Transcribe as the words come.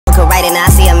excited. Now I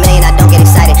see a million, I don't get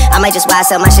excited. I might just why I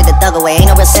sell my shit the thug away. Ain't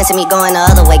no real sense in me going the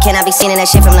other way. Can I be seen in that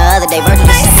shit from the other day? Virgil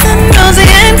just Nosy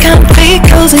and complete,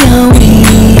 cozy on me.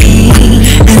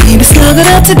 And we be snuggled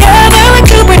up together like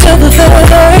two birds of a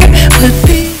feather would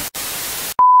be.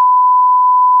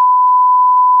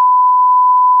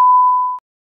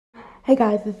 Hey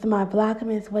guys, this is my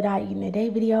vlogmas what I eat in a day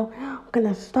video. I'm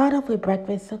gonna start off with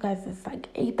breakfast. So guys, it's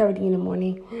like 8:30 in the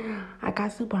morning. I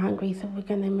got super hungry, so we're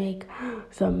gonna make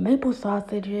some maple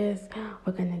sausages.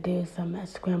 We're gonna do some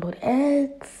scrambled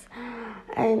eggs,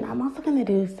 and I'm also gonna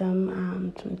do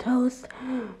some toast.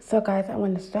 So guys, I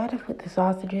want to start off with the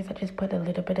sausages. I just put a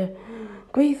little bit of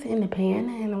grease in the pan,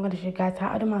 and I'm gonna show you guys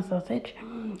how I do my sausage.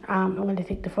 I'm going to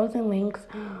take the frozen links,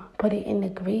 put it in the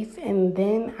grease, and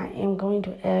then I am going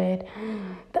to add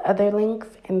the other links,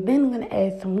 and then I'm going to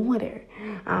add some water.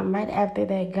 Right after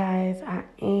that, guys, I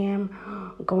am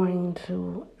going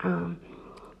to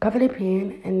cover the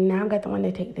pan, and now guys, I want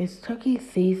to take this turkey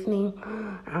seasoning,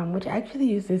 which I actually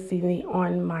use this seasoning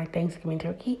on my Thanksgiving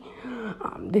turkey.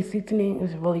 This seasoning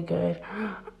is really good.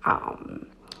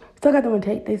 So guys, I'm going to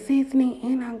take this seasoning,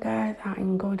 and now guys, I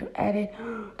am going to add it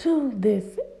to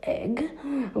this egg.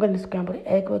 I'm going to scramble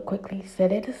the egg real quickly,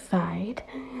 set it aside,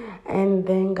 and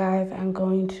then guys, I'm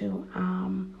going to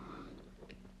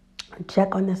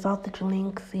check on the sausage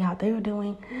links, see how they're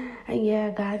doing. And yeah,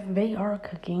 guys, they are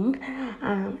cooking.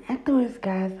 Afterwards,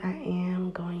 guys, I am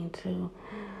going to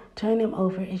turn them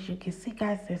over. As you can see,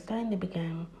 guys, they're starting to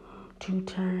begin to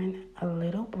turn a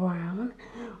little brown,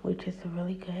 which is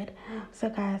really good. So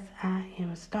guys, I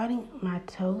am starting my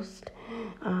toast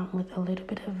with a little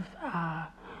bit of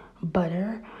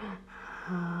butter,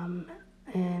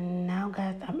 and now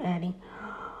guys, I'm adding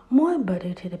more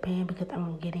butter to the pan because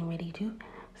I'm getting ready to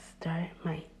start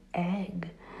my egg.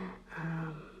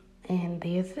 And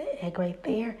there's the egg right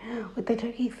there with the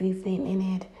turkey seasoning in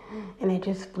it, and I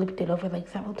just flipped it over like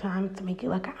several times to make it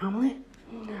like an omelet.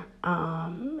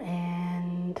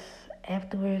 And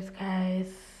afterwards, guys,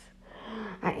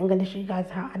 I am gonna show you guys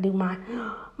how I do my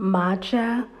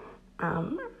matcha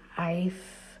ice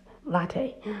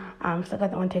latte. So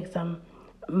guys, I want to take some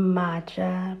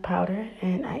matcha powder,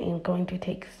 and I am going to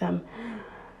take some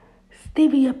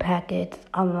stevia packets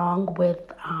along with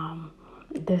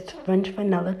this French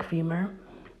vanilla creamer.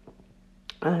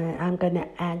 I'm gonna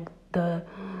add the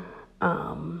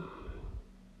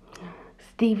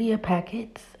stevia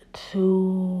packets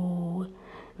to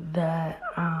the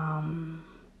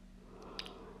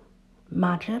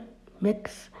matcha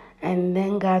mix, and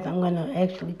then guys, I'm going to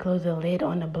actually close the lid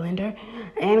on the blender,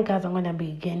 and guys, I'm going to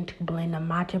begin to blend the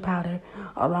matcha powder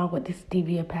along with the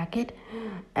stevia packet.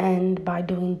 And by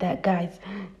doing that, guys,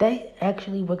 that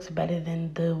actually works better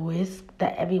than the whisk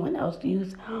that everyone else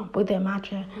uses with their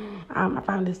matcha. I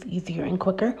found this easier and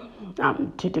quicker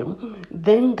to do.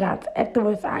 Then guys,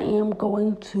 afterwards, I am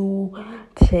going to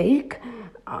take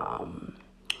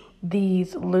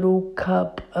these little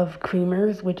cup of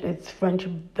creamers, which is French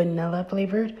vanilla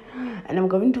flavored, and I'm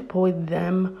going to pour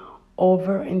them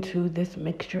over into this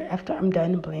mixture after I'm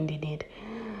done blending it.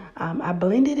 I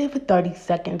blended it for 30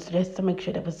 seconds just to make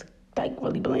sure that it was like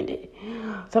really blended.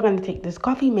 So I'm going to take this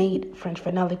coffee made French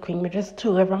vanilla creamer, just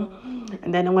 2 of them,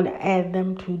 and then I'm going to add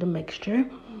them to the mixture.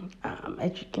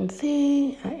 As you can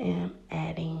see, I am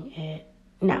adding it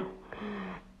now.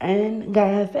 And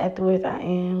guys, afterwards, I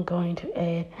am going to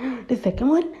add the second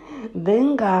one.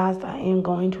 Then guys, I am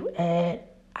going to add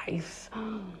ice.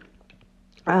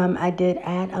 I did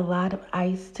add a lot of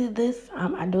ice to this.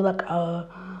 I do like a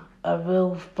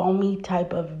real foamy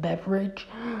type of beverage.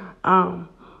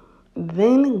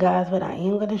 Then guys, what I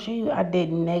am going to show you I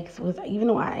did next was, even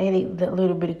though I added that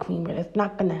little bit of creamer, that's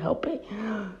not going to help it.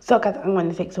 So guys, I'm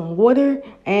going to take some water,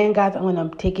 and guys, I'm going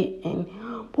to take it and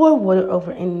pour water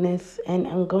over in this, and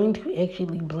I'm going to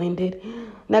actually blend it.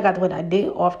 Now guys, what I did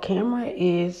off camera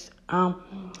is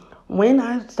when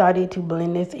I started to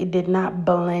blend this, it did not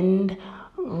blend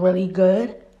really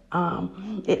good.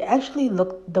 It actually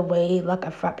looked the way like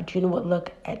a frappuccino would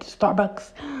look at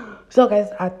Starbucks. So guys,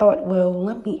 I thought, well,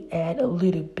 let me add a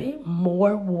little bit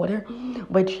more water,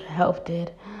 which helped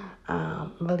it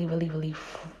really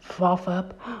froth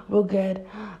up real good.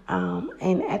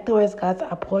 And afterwards, guys,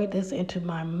 I poured this into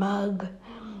my mug.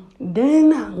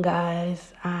 Then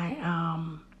guys, I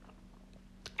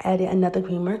added another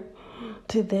creamer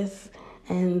to this,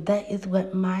 and that is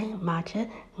what my matcha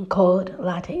cold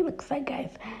latte looks like,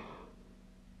 guys.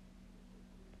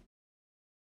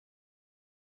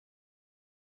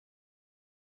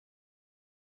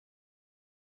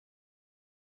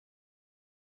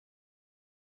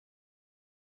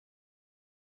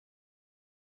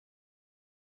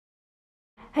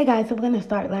 Hey guys, so we're gonna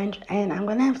start lunch, and I'm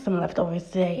gonna have some leftovers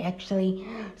today, actually.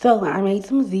 So I made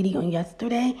some ziti on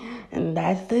yesterday, and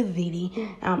that's the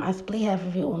ziti. I split half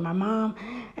of it with my mom,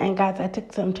 and guys, I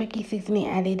took some turkey seasoning,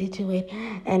 added it to it,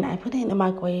 and I put it in the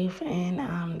microwave,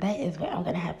 and that is what I'm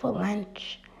gonna have for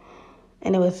lunch.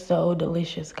 And it was so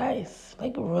delicious, guys.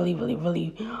 Like really, really,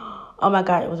 really. Oh my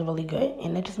god, it was really good,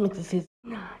 and it just makes it season.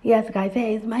 Yes, guys,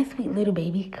 hey, it's my sweet little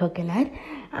baby coconut.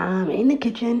 In the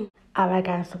kitchen. All right,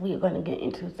 guys, so we're gonna get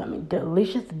into some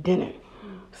delicious dinner.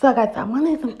 So, guys, I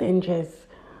wanted something just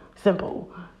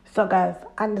simple. So, guys,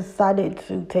 I decided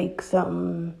to take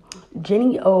some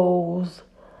Jenny O's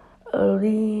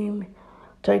lean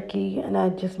turkey, and I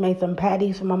just made some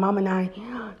patties for my mom, and I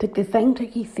took the same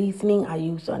turkey seasoning I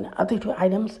used on the other two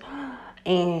items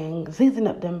and seasoned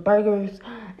up them burgers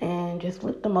and just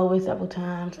flipped them over several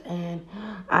times. And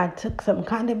I took some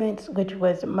condiments, which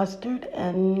was mustard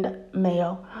and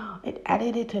mayo, and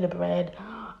added it to the bread.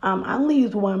 I only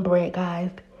use one bread,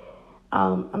 guys.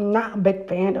 I'm not a big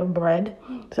fan of bread,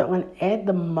 so I'm gonna add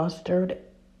the mustard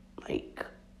like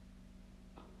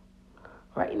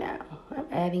right now. I'm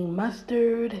adding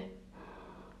mustard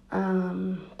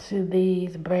to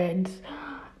these breads,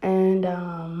 and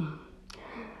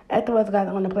afterwards, guys,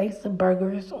 I'm gonna place the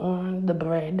burgers on the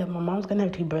bread. My mom's gonna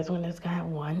have two breads, I'm just gonna have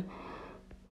one.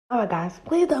 Alright, guys,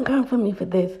 please don't come for me for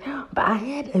this, but I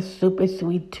had a super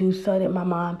sweet tooth so that my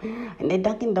mom, and the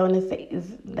Dunkin' Donuts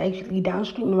is actually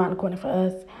downstream around the corner for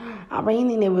us. I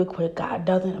ran in there real quick, got a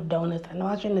dozen of donuts. I know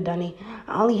I shouldn't have done it.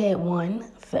 I only had one,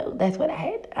 so that's what I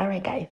had. Alright, guys.